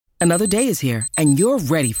Another day is here, and you're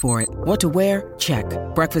ready for it. What to wear? Check.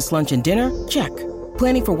 Breakfast, lunch, and dinner? Check.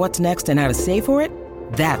 Planning for what's next and how to save for it?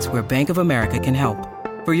 That's where Bank of America can help.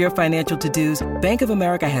 For your financial to-dos, Bank of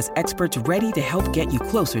America has experts ready to help get you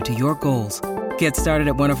closer to your goals. Get started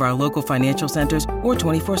at one of our local financial centers or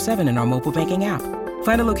 24/7 in our mobile banking app.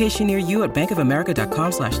 Find a location near you at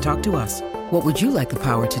bankofamerica.com/talktous. What would you like the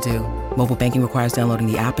power to do? Mobile banking requires downloading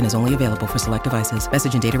the app and is only available for select devices.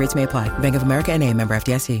 Message and data rates may apply. Bank of America N.A., member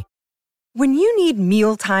FDIC. When you need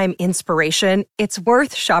mealtime inspiration, it's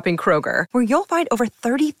worth shopping Kroger, where you'll find over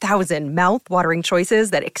 30,000 mouth-watering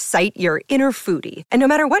choices that excite your inner foodie. And no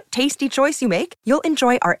matter what tasty choice you make, you'll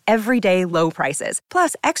enjoy our everyday low prices,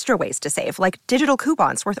 plus extra ways to save, like digital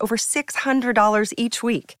coupons worth over $600 each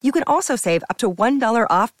week. You can also save up to $1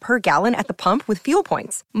 off per gallon at the pump with fuel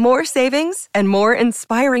points. More savings and more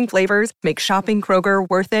inspiring flavors make shopping Kroger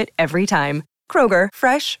worth it every time. Kroger,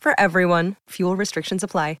 fresh for everyone. Fuel restrictions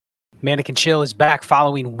apply. Manic and Chill is back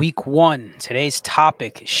following week one. Today's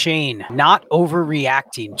topic, Shane, not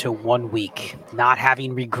overreacting to 1 week, not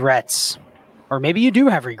having regrets, or maybe you do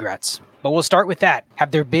have regrets, but we'll start with that. Have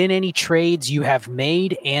there been any trades you have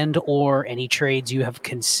made and or any trades you have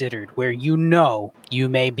considered where you know you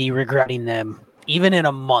may be regretting them even in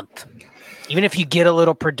a month? Even if you get a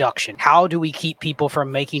little production, how do we keep people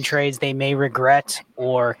from making trades they may regret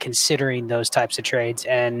or considering those types of trades?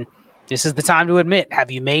 And this is the time to admit,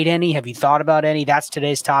 have you made any? Have you thought about any? That's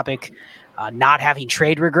today's topic. Not having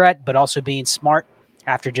trade regret, but also being smart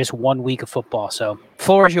after just 1 week of football. So,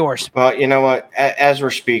 floor is yours. Well, you know what? As we're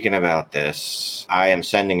speaking about this, I am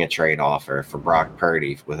sending a trade offer for Brock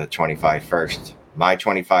Purdy with a 25 first. My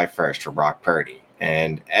 25 first for Brock Purdy.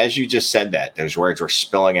 And as you just said that, those words were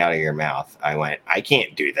spilling out of your mouth. I went, I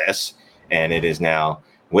can't do this. And it is now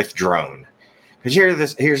withdrawn.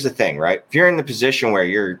 Because here's the thing, right? If you're in the position where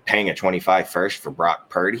you're paying a 25 first for Brock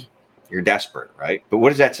Purdy, you're desperate, right? But what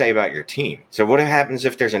does that say about your team? So what happens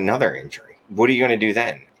if there's another injury? What are you going to do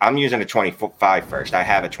then? I'm using a 25 first. I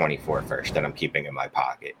have a 24 first that I'm keeping in my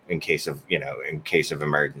pocket in case of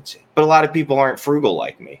emergency. But a lot of people aren't frugal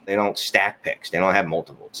like me. They don't stack picks. They don't have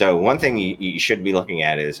multiple. So one thing you should be looking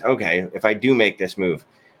at is, okay, if I do make this move,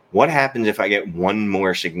 what happens if I get one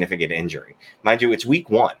more significant injury? Mind you, it's week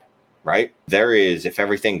one. Right? There is, if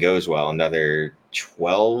everything goes well, another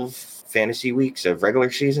 12 fantasy weeks of regular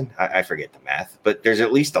season. I forget the math, but there's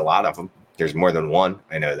at least a lot of them. There's more than one.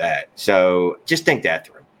 I know that. So just think that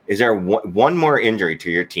through. Is there one more injury to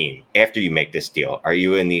your team after you make this deal? Are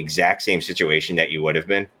you in the exact same situation that you would have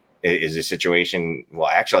been? Is the situation, well,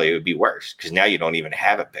 actually, it would be worse because now you don't even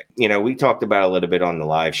have a pick. You know, we talked about a little bit on the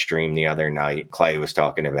live stream the other night. Clay was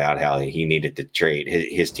talking about how he needed to trade.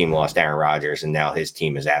 His team lost Aaron Rodgers, and now his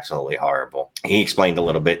team is absolutely horrible. He explained a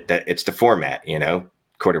little bit that it's the format, you know.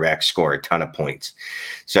 Quarterbacks score a ton of points.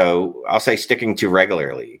 So I'll say sticking to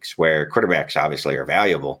regular leagues where quarterbacks obviously are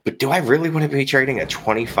valuable, but do I really want to be trading a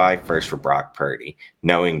 25 first for Brock Purdy,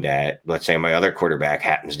 knowing that, let's say my other quarterback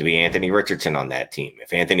happens to be Anthony Richardson on that team?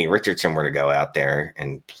 If Anthony Richardson were to go out there,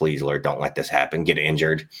 and please, Lord, don't let this happen, get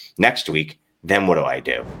injured next week, then what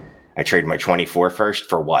do? I trade my 24 first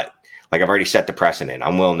for what? Like, I've already set the precedent.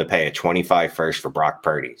 I'm willing to pay a 25 first for Brock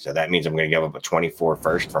Purdy. So that means I'm going to give up a 24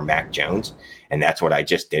 first for Mac Jones. And that's what I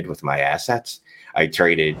just did with my assets. I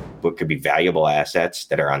traded what could be valuable assets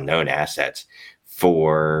that are unknown assets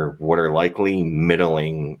for what are likely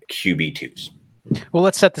middling QB2s. Well,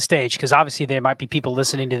 let's set the stage, because obviously there might be people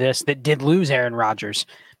listening to this that did lose Aaron Rodgers.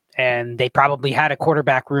 And they probably had a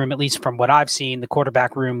quarterback room, at least from what I've seen. The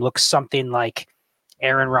quarterback room looks something like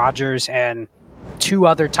Aaron Rodgers and two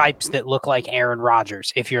other types that look like Aaron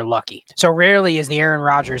Rodgers, if you're lucky. So rarely is the Aaron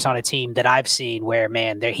Rodgers on a team that I've seen where,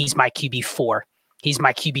 man, he's my QB4, he's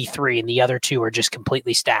my QB3, and the other two are just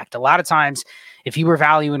completely stacked. A lot of times, if you were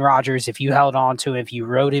valuing Rodgers, if you held on to him, if you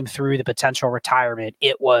rode him through the potential retirement,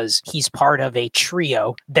 he's part of a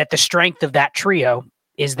trio that the strength of that trio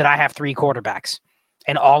is that I have three quarterbacks.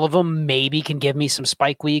 And all of them maybe can give me some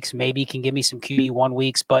spike weeks, maybe can give me some QB1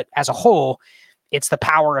 weeks, but as a whole, it's the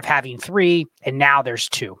power of having three, and now there's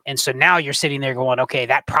two. And so now you're sitting there going, okay,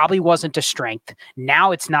 that probably wasn't a strength.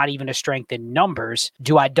 Now it's not even a strength in numbers.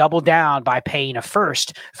 Do I double down by paying a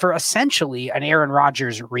first for essentially an Aaron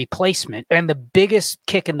Rodgers replacement? And the biggest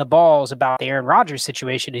kick in the balls about the Aaron Rodgers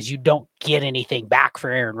situation is you don't get anything back for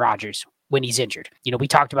Aaron Rodgers when he's injured. You know, we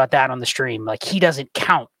talked about that on the stream. Like, he doesn't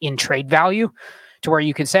count in trade value to where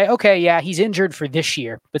you can say, okay, yeah, he's injured for this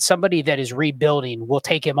year, but somebody that is rebuilding will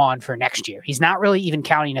take him on for next year. He's not really even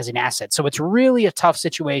counting as an asset. So it's really a tough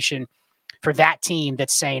situation for that team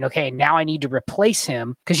that's saying, okay, now I need to replace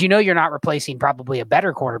him, because you're not replacing probably a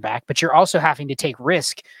better quarterback, but you're also having to take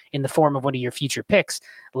risk in the form of one of your future picks,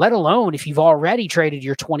 let alone if you've already traded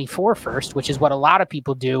your 24 first, which is what a lot of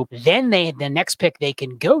people do. Then the next pick they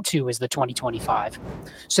can go to is the 2025.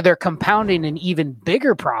 So they're compounding an even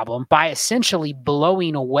bigger problem by essentially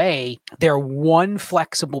blowing away their one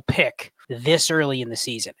flexible pick this early in the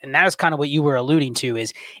season. And that is kind of what you were alluding to,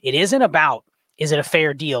 is it isn't about, is it a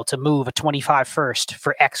fair deal to move a 25 first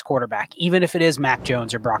for X quarterback, even if it is Mac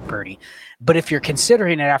Jones or Brock Purdy? But if you're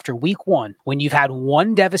considering it after week one, when you've had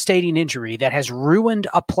one devastating injury that has ruined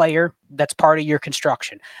a player that's part of your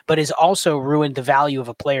construction, but has also ruined the value of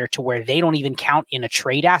a player to where they don't even count in a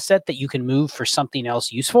trade asset that you can move for something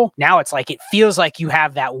else useful. Now it's like, it feels like you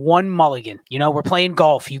have that one mulligan. We're playing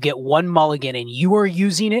golf. You get one mulligan and you are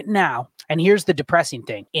using it now. And here's the depressing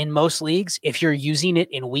thing. In most leagues, if you're using it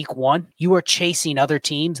in week one, you are chasing other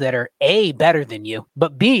teams that are A, better than you,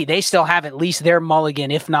 but B, they still have at least their mulligan,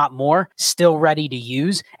 if not more, still ready to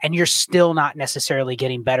use. And you're still not necessarily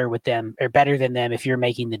getting better with them or better than them if you're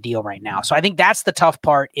making the deal right now. So I think that's the tough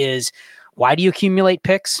part, is why do you accumulate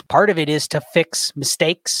picks? Part of it is to fix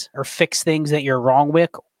mistakes or fix things that you're wrong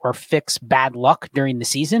with, or fix bad luck during the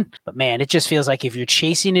season. But man, it just feels like if you're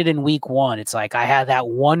chasing it in week one, it's like, I have that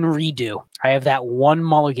one redo. I have that one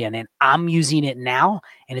mulligan and I'm using it now.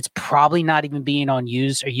 And it's probably not even being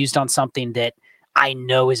used on something that I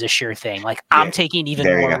know is a sure thing. Like, I'm taking even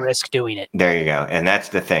more risk doing it. There you go. And that's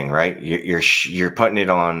the thing, right? You're putting it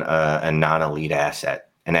on a non-elite asset,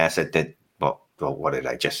 an asset that, well, what did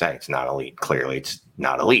I just say? It's not elite. Clearly, it's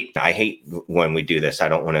not elite. I hate when we do this. I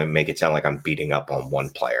don't want to make it sound like I'm beating up on one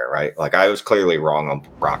player, right? Like, I was clearly wrong on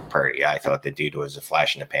Brock Purdy. I thought the dude was a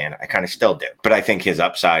flash in the pan. I kind of still do. But I think his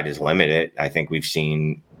upside is limited. I think we've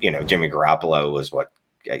seen, Jimmy Garoppolo was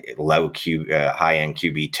high-end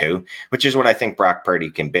QB2, which is what I think Brock Purdy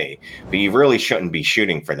can be. But you really shouldn't be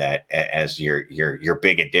shooting for that as your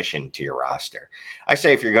big addition to your roster. I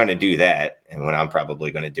say if you're going to do that, and what I'm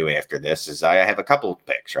probably going to do after this is I have a couple of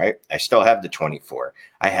picks, right? I still have the 24.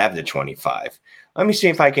 I have the 25. Let me see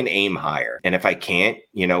if I can aim higher. And if I can't,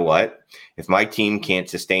 you know what? If my team can't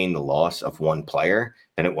sustain the loss of one player,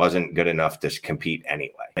 then it wasn't good enough to compete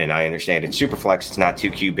anyway. And I understand it's super flex. It's not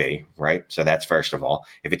 2 QB, right? So that's first of all.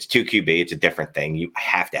 If it's 2 QB, it's a different thing. You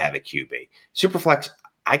have to have a QB. Super flex,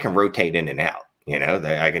 I can rotate in and out.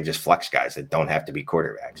 I can just flex guys that don't have to be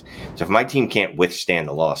quarterbacks. So if my team can't withstand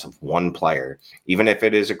the loss of one player, even if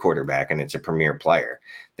it is a quarterback and it's a premier player,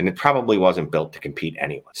 then it probably wasn't built to compete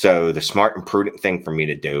anyway. So the smart and prudent thing for me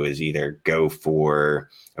to do is either go for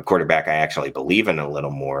a quarterback I actually believe in a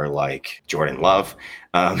little more, like Jordan Love,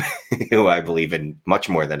 who I believe in much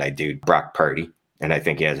more than I do Brock Purdy, and I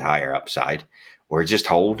think he has a higher upside, or just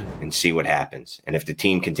hold and see what happens. And if the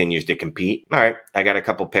team continues to compete, all right, I got a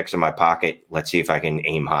couple picks in my pocket. Let's see if I can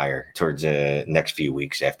aim higher towards the next few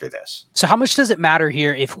weeks after this. So how much does it matter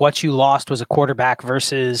here if what you lost was a quarterback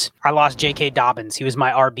versus I lost J.K. Dobbins? He was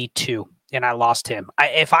my RB2. And I lost him.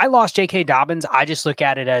 If I lost J.K. Dobbins, I just look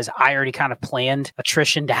at it as I already kind of planned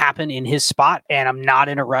attrition to happen in his spot, and I'm not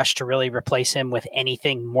in a rush to really replace him with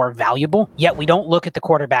anything more valuable. Yet we don't look at the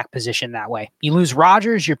quarterback position that way. You lose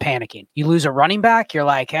Rodgers, you're panicking. You lose a running back, you're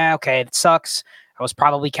like, okay, it sucks. I was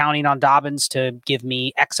probably counting on Dobbins to give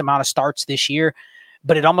me X amount of starts this year,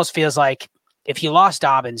 but it almost feels like if you lost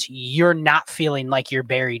Dobbins, you're not feeling like you're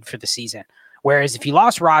buried for the season. Whereas if you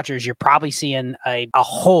lost Rodgers, you're probably seeing a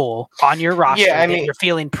hole on your roster that you're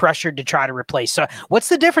feeling pressured to try to replace. So what's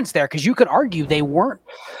the difference there? Because you could argue they weren't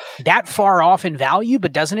that far off in value,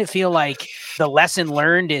 but doesn't it feel like the lesson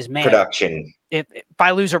learned is, man, production. If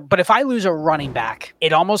I lose a running back,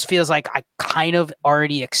 it almost feels like I kind of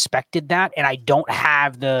already expected that, and I don't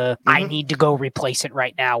have I need to go replace it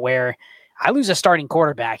right now, where I lose a starting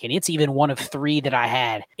quarterback and it's even one of 3 that I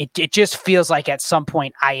had. It just feels like at some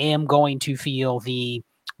point I am going to feel the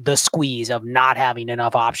squeeze of not having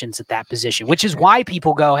enough options at that position, which is why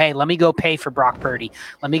people go, hey, let me go pay for Brock Purdy.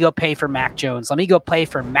 Let me go pay for Mac Jones. Let me go pay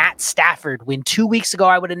for Matt Stafford, when 2 weeks ago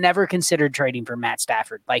I would have never considered trading for Matt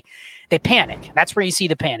Stafford. Like, they panic. That's where you see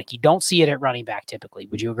the panic. You don't see it at running back typically.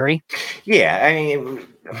 Would you agree? Yeah. I mean,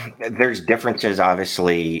 there's differences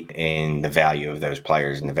obviously in the value of those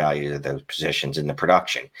players and the value of those positions in the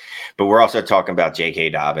production, but we're also talking about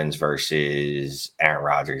J.K. Dobbins versus Aaron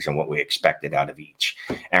Rodgers and what we expected out of each.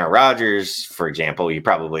 Aaron Rodgers, for example, you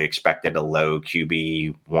probably expected a low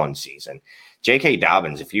QB1 season. J.K.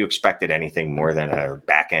 Dobbins, if you expected anything more than a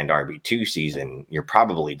back-end RB2 season, you're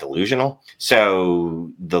probably delusional.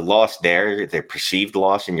 So the loss there, the perceived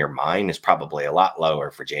loss in your mind is probably a lot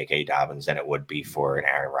lower for J.K. Dobbins than it would be for an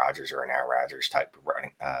Aaron Rodgers or an Aaron Rodgers type of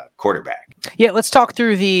running quarterback. Yeah, let's talk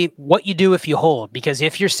through what you do if you hold, because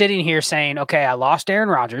if you're sitting here saying, okay, I lost Aaron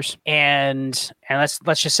Rodgers, and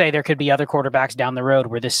let's just say there could be other quarterbacks down the road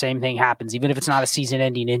where this same thing happens, even if it's not a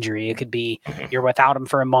season-ending injury. It could be you're without him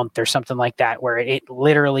for a month or something like that, where it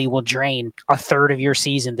literally will drain a third of your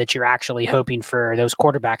season that you're actually hoping for those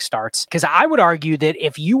quarterback starts. Because I would argue that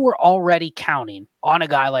if you were already counting on a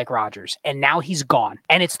guy like Rodgers and now he's gone,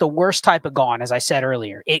 and it's the worst type of gone, as I said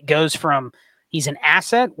earlier, it goes from he's an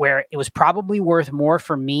asset where it was probably worth more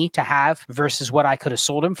for me to have versus what I could have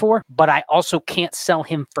sold him for, but I also can't sell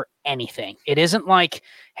him for anything. It isn't like,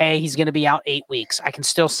 hey, he's going to be out 8 weeks. I can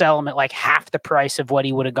still sell him at like half the price of what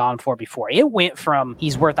he would have gone for before. It went from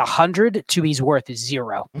he's worth 100 to he's worth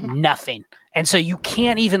 0, nothing. And so you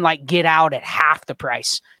can't even like get out at half the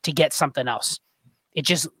price to get something else. It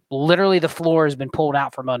just literally the floor has been pulled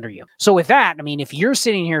out from under you. So with that, I mean, if you're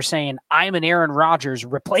sitting here saying I'm an Aaron Rodgers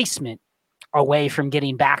replacement away from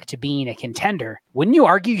getting back to being a contender, wouldn't you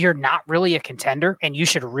argue you're not really a contender and you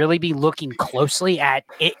should really be looking closely at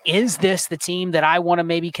is this the team that I want to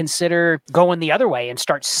maybe consider going the other way and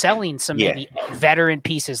start selling some maybe veteran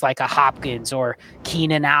pieces like a Hopkins or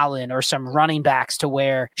Keenan Allen or some running backs to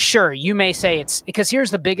where, sure, you may say it's because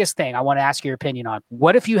here's the biggest thing I want to ask your opinion on.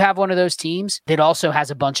 What if you have one of those teams that also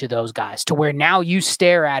has a bunch of those guys to where now you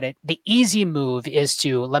stare at it? The easy move is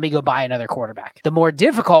to let me go buy another quarterback. The more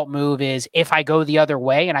difficult move is if I go the other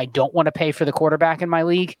way and I don't want to pay for the quarterback in my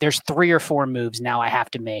league, there's 3 or 4 moves now I have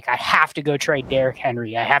to make. I have to go trade Derrick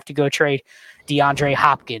Henry. I have to go trade DeAndre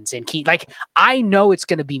Hopkins and Keith. Like, I know it's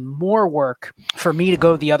going to be more work for me to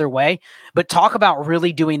go the other way, but talk about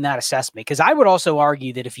really doing that assessment. Because I would also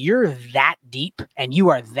argue that if you're that deep and you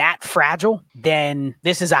are that fragile, then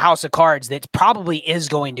this is a house of cards that probably is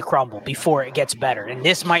going to crumble before it gets better. And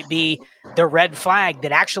this might be the red flag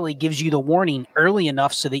that actually gives you the warning early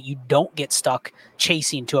enough so that you don't get stuck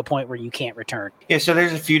chasing to a point where you can't return. Yeah, so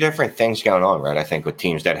there's a few different things going on, right? I think with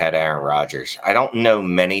teams that had Aaron Rodgers. I don't know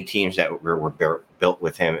many teams that were built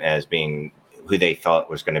with him as being who they thought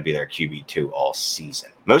was going to be their QB2 all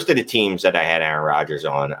season. Most of the teams that I had Aaron Rodgers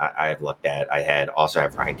on, I've looked at. I also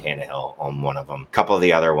have Ryan Tannehill on one of them. A couple of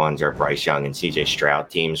the other ones are Bryce Young and CJ Stroud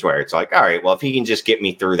teams where it's like, all right, well, if he can just get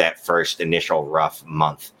me through that first initial rough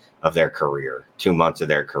month of their career, 2 months of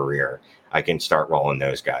their career, I can start rolling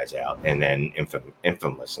those guys out. And then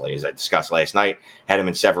infamously, as I discussed last night, had him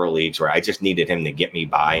in several leagues where I just needed him to get me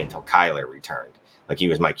by until Kyler returned. Like he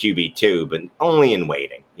was my QB2, but only in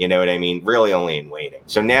waiting. You know what I mean? Really only in waiting.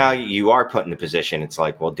 So now you are put in the position. It's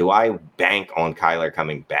like, well, do I bank on Kyler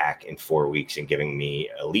coming back in 4 weeks and giving me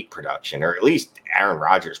elite production, or at least Aaron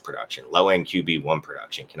Rodgers production, low-end QB1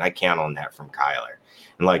 production? Can I count on that from Kyler?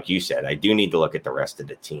 And like you said, I do need to look at the rest of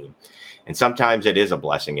the team. And sometimes it is a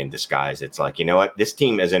blessing in disguise. It's like, you know what? This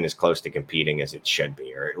team isn't as close to competing as it should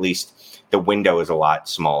be, or at least the window is a lot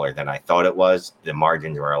smaller than I thought it was. The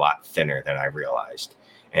margins were a lot thinner than I realized.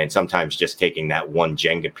 And sometimes just taking that one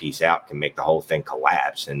Jenga piece out can make the whole thing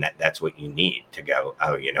collapse. And that's what you need to go,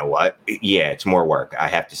 oh, you know what? Yeah, it's more work. I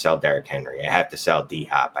have to sell Derrick Henry. I have to sell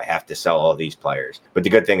D-Hop. I have to sell all these players. But the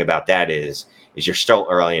good thing about that is you're still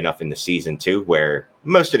early enough in the season, too, where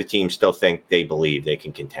most of the teams still think they believe they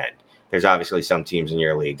can contend. There's obviously some teams in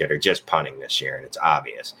your league that are just punting this year, and it's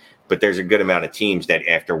obvious. But there's a good amount of teams that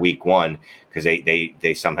after week 1, because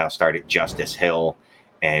they somehow started Justice Hill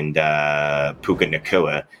and Puka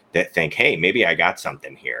Nacua, that think, hey, maybe I got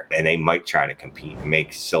something here. And they might try to compete and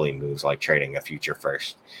make silly moves like trading a future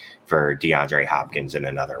first for DeAndre Hopkins and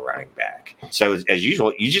another running back. So as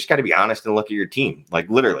usual, you just got to be honest and look at your team. Like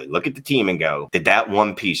literally look at the team and go, did that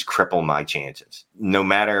one piece cripple my chances? No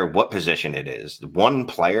matter what position it is, one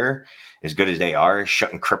player, as good as they are,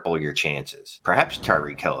 shouldn't cripple your chances. Perhaps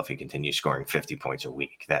Tyreek Hill if he continues scoring 50 points a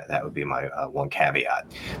week. That would be my one caveat.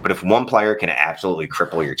 But if one player can absolutely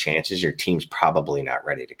cripple your chances, your team's probably not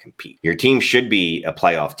ready to compete. Your team should be a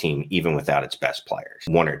playoff team even without its best players.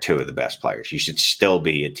 1 or 2 of the best players. You should still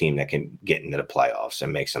be a team that can get into the playoffs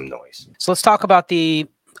and make some noise. So let's talk about the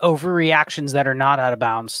overreactions that are not out of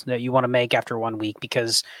bounds that you want to make after 1 week,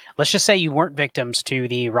 because let's just say you weren't victims to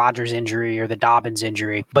the Rodgers injury or the Dobbins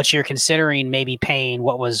injury, but you're considering maybe paying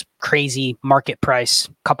what was crazy market price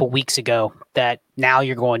a couple weeks ago that now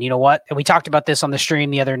you're going, you know what? And we talked about this on the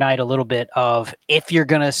stream the other night a little bit of if you're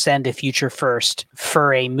going to send a future first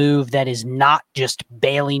for a move that is not just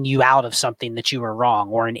bailing you out of something that you were wrong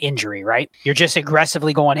or an injury, right? You're just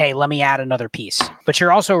aggressively going, hey, let me add another piece. But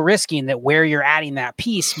you're also risking that where you're adding that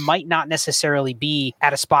piece might not necessarily be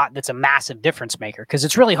at a spot that's a massive difference maker, because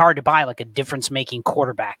it's really hard to buy like a difference making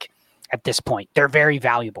quarterback at this point. They're very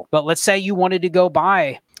valuable. But let's say you wanted to go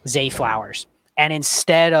buy Zay Flowers, and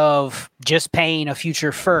instead of just paying a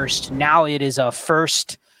future first, now it is a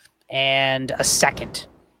first and a second,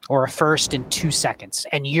 or a first and 2 seconds.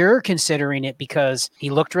 And you're considering it because he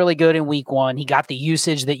looked really good in week 1. He got the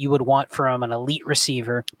usage that you would want from an elite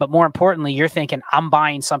receiver. But more importantly, you're thinking, I'm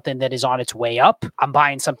buying something that is on its way up. I'm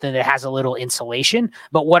buying something that has a little insulation.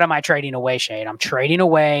 But what am I trading away, Shane? I'm trading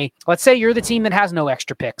away. Let's say you're the team that has no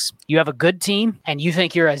extra picks. You have a good team, and you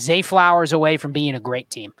think you're a Zay Flowers away from being a great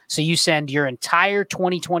team. So you send your entire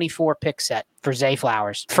 2024 pick set for Zay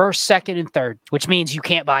Flowers, first, second, and third, which means you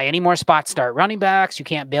can't buy any more spot start running backs. You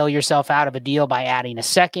can't bail yourself out of a deal by adding a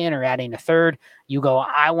second or adding a third. You go,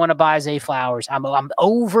 I want to buy Zay Flowers. I'm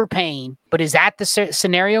overpaying. But is that the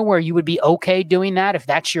scenario where you would be okay doing that if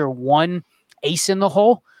that's your one ace in the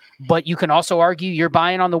hole? But you can also argue you're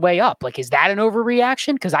buying on the way up. Like, is that an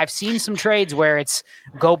overreaction? Because I've seen some trades where it's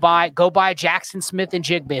go buy Jackson Smith and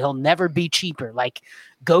Jigba. He'll never be cheaper. Like,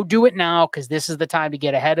 go do it now because this is the time to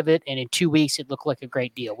get ahead of it. And in 2 weeks, it looked like a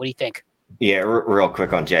great deal. What do you think? Yeah, real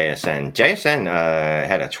quick on JSN. JSN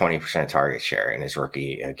had a 20% target share in his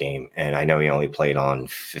rookie game, and I know he only played on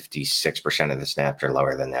 56% of the snaps, or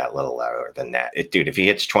lower than that, a little lower than that. Dude, if he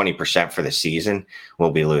hits 20% for the season,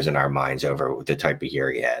 we'll be losing our minds over the type of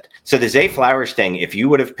year he had. So the Zay Flowers thing, if you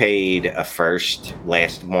would have paid a first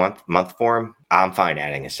last month for him, I'm fine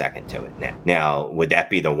adding a second to it now. Now, would that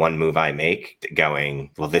be the one move I make going,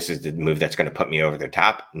 well, this is the move that's going to put me over the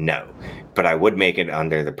top? No. But I would make it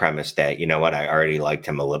under the premise that, you know what, I already liked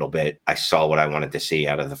him a little bit. I saw what I wanted to see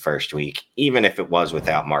out of the first week, even if it was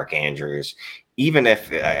without Mark Andrews, even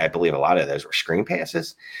if I believe a lot of those were screen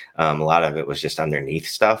passes. A lot of it was just underneath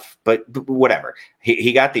stuff, but whatever.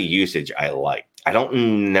 He got the usage I liked. I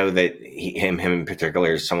don't know that him in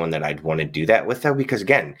particular is someone that I'd want to do that with, though, because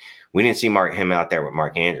again, we didn't see him out there with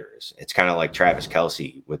Mark Andrews. It's kind of like Travis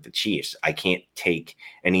Kelce with the Chiefs. I can't take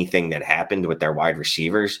anything that happened with their wide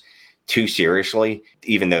receivers too seriously,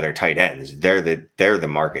 even though they're tight ends. They're the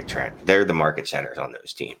market trend. They're the market centers on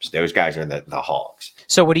those teams. Those guys are the hogs.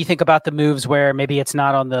 So what do you think about the moves where maybe it's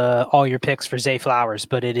not on all your picks for Zay Flowers,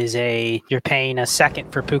 but it is you're paying a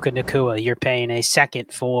second for Puka Nacua, you're paying a second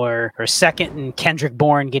and Kendrick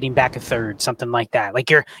Bourne getting back a third, something like that. Like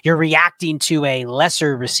you're reacting to a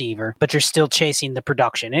lesser receiver, but you're still chasing the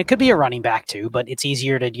production. And it could be a running back too, but it's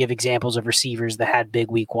easier to give examples of receivers that had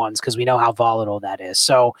big week ones because we know how volatile that is.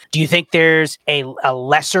 So do you think there's a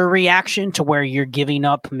lesser reaction to where you're giving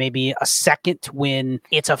up maybe a second when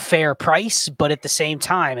it's a fair price, but at the same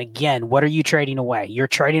time, again, what are you trading away? You're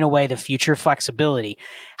trading away the future flexibility.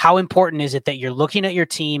 How important is it that you're looking at your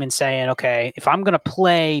team and saying, okay, if I'm going to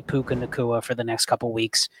play Puka Nacua for the next couple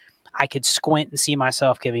weeks, I could squint and see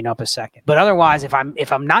myself giving up a second. But otherwise, if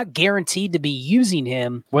I'm not guaranteed to be using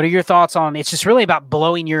him, what are your thoughts on? It's just really about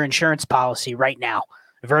blowing your insurance policy right now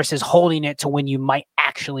versus holding it to when you might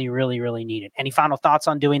actually really, really need it. Any final thoughts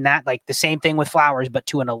on doing that? Like the same thing with Flowers, but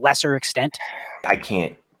to a lesser extent? I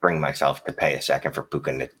can't bring myself to pay a second for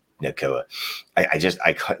Puka Nacua.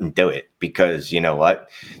 I couldn't do it because, you know what?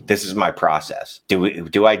 This is my process.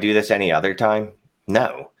 Do I do this any other time?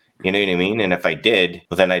 No. You know what I mean? And if I did,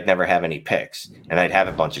 well, then I'd never have any picks, and I'd have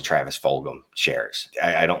a bunch of Travis Fulgham shares.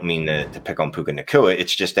 I don't mean to pick on Puka Nacua.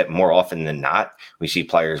 It's just that more often than not, we see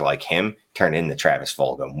players like him turn into Travis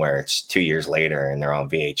Fulgham, where it's 2 years later and they're on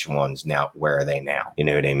VH1s now. Where are they now? You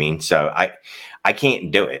know what I mean? So I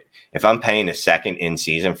can't do it. If I'm paying a second in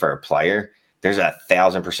season for a player, there's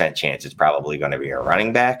 1,000% chance it's probably going to be a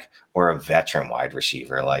running back or a veteran wide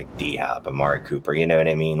receiver like D-Hop, Amari Cooper, you know what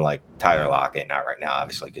I mean? Like Tyler Lockett, not right now,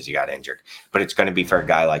 obviously, because he got injured. But it's going to be for a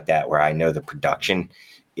guy like that where I know the production.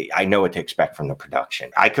 I know what to expect from the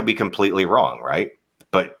production. I could be completely wrong, right?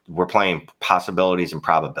 But we're playing possibilities and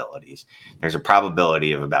probabilities. There's a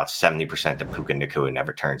probability of about 70% that Puka Nacua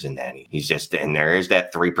never turns into any. He's just, and there is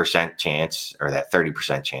that 3% chance or that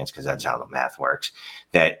 30% chance, because that's how the math works,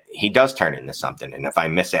 that he does turn into something. And if I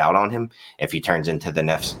miss out on him, if he turns into the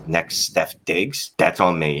next Steph Diggs, that's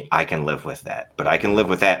on me. I can live with that. But I can live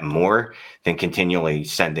with that more than continually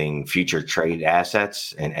sending future trade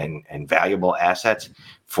assets and valuable assets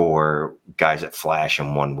for guys that flash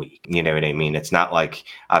in 1 week. You know what I mean? It's not like,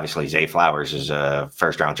 obviously, Zay Flowers is a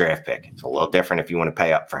first-round draft pick. It's a little different if you want to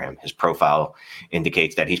pay up for him. His profile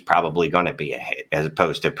indicates that he's probably going to be a hit, as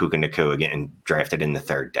opposed to Puka Nacua getting drafted in the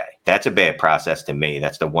third day. That's a bad process to me.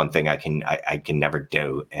 That's the one thing I can never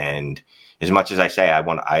do. And as much as I say I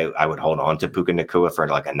would hold on to Puka Nacua for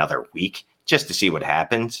like another week just to see what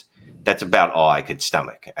happens, that's about all I could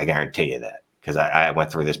stomach. I guarantee you that. Because I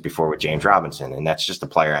went through this before with James Robinson, and that's just a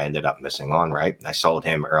player I ended up missing on, right? I sold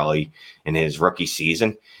him early in his rookie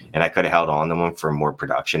season, and I could have held on to him for more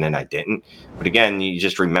production, and I didn't. But again, you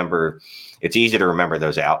just remember, it's easy to remember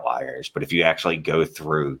those outliers, but if you actually go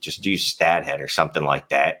through, just do StatHead or something like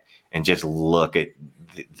that, and just look at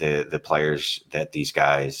the players that these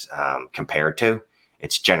guys compare to,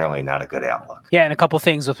 it's generally not a good outlook. Yeah, and a couple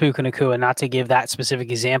things with Puka Nacua, not to give that specific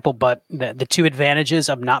example, but the two advantages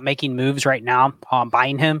of not making moves right now on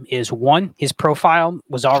buying him is, one, his profile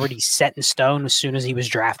was already set in stone as soon as he was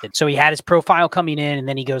drafted. So he had his profile coming in, and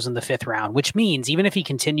then he goes in the 5th round, which means even if he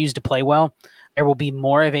continues to play well, there will be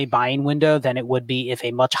more of a buying window than it would be if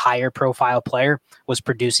a much higher profile player was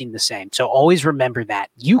producing the same. So always remember that.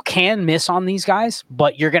 You can miss on these guys,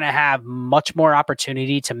 but you're going to have much more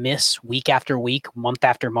opportunity to miss week after week, month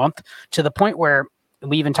after month, to the point where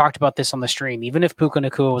we even talked about this on the stream. Even if Puka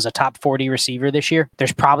Nacua was a top 40 receiver this year,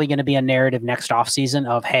 there's probably going to be a narrative next offseason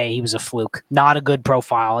of, hey, he was a fluke. Not a good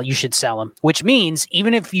profile. You should sell him. Which means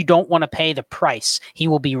even if you don't want to pay the price, he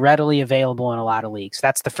will be readily available in a lot of leagues.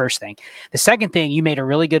 That's the first thing. The second thing, you made a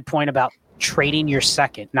really good point about trading your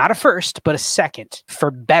second, not a first, but a second, for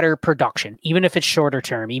better production, even if it's shorter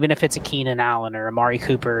term, even if it's a Keenan Allen or Amari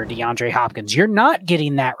Cooper or DeAndre Hopkins. You're not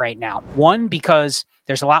getting that right now. One, because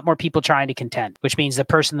there's a lot more people trying to contend, which means the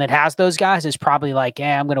person that has those guys is probably like,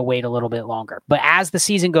 I'm going to wait a little bit longer. But as the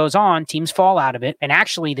season goes on, teams fall out of it. And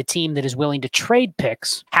actually, the team that is willing to trade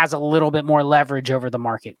picks has a little bit more leverage over the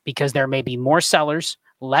market because there may be more sellers,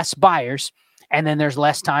 less buyers, and then there's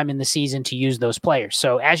less time in the season to use those players.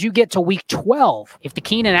 So as you get to week 12, if the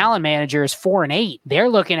Keenan Allen manager is 4-8, they're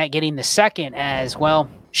looking at getting the second as, well,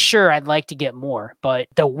 sure, I'd like to get more, but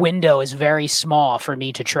the window is very small for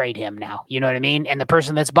me to trade him now. You know what I mean? And the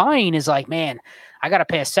person that's buying is like, man, I got to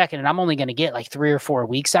pay a second and I'm only going to get like 3 or 4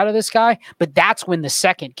 weeks out of this guy. But that's when the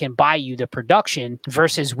second can buy you the production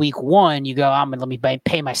versus week 1. You go, let me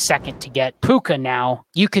pay my second to get Puka now.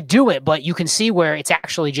 You could do it, but you can see where it's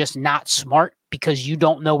actually just not smart because you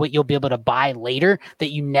don't know what you'll be able to buy later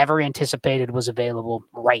that you never anticipated was available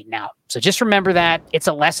right now. So just remember that. It's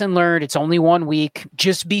a lesson learned. It's only 1 week.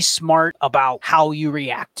 Just be smart about how you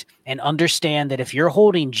react and understand that if you're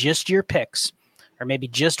holding just your picks, or maybe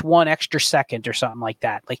just 1 extra second or something like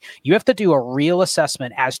that, like, you have to do a real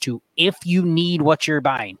assessment as to if you need what you're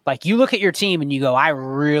buying. Like, you look at your team and you go, I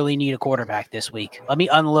really need a quarterback this week. Let me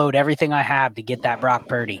unload everything I have to get that Brock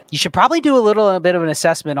Purdy. You should probably do a bit of an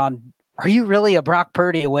assessment on, are you really a Brock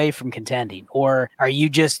Purdy away from contending? Or are you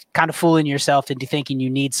just kind of fooling yourself into thinking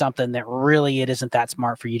you need something that really it isn't that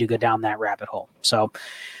smart for you to go down that rabbit hole? So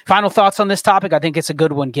final thoughts on this topic. I think it's a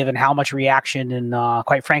good one given how much reaction and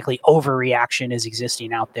quite frankly, overreaction is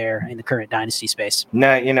existing out there in the current Dynasty space.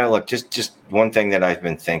 No, look, just one thing that I've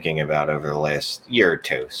been thinking about over the last year or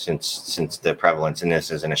two since the prevalence, and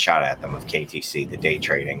this isn't a shot at them, of KTC, the day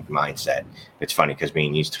trading mindset. It's funny because me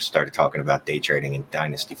and you started talking about day trading in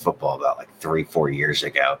Dynasty football about like 3-4 years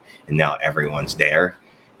ago, and now everyone's there.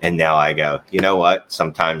 And now I go, you know what?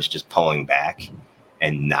 Sometimes just pulling back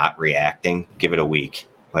and not reacting, give it a week.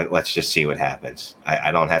 Let's just see what happens.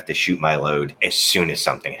 I don't have to shoot my load as soon as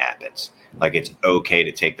something happens. Like, it's okay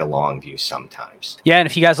to take the long view sometimes. Yeah, and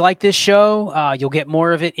if you guys like this show, you'll get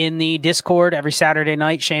more of it in the Discord every Saturday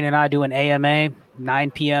night. Shane and I do an AMA,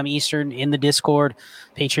 9 p.m. Eastern in the Discord,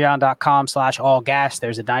 patreon.com/allgas.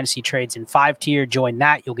 There's a Dynasty Trades in 5-tier. Join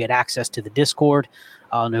that. You'll get access to the Discord.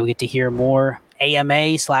 And you'll get to hear more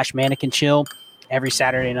AMA/Manic and Chill every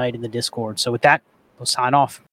Saturday night in the Discord. So with that, we'll sign off.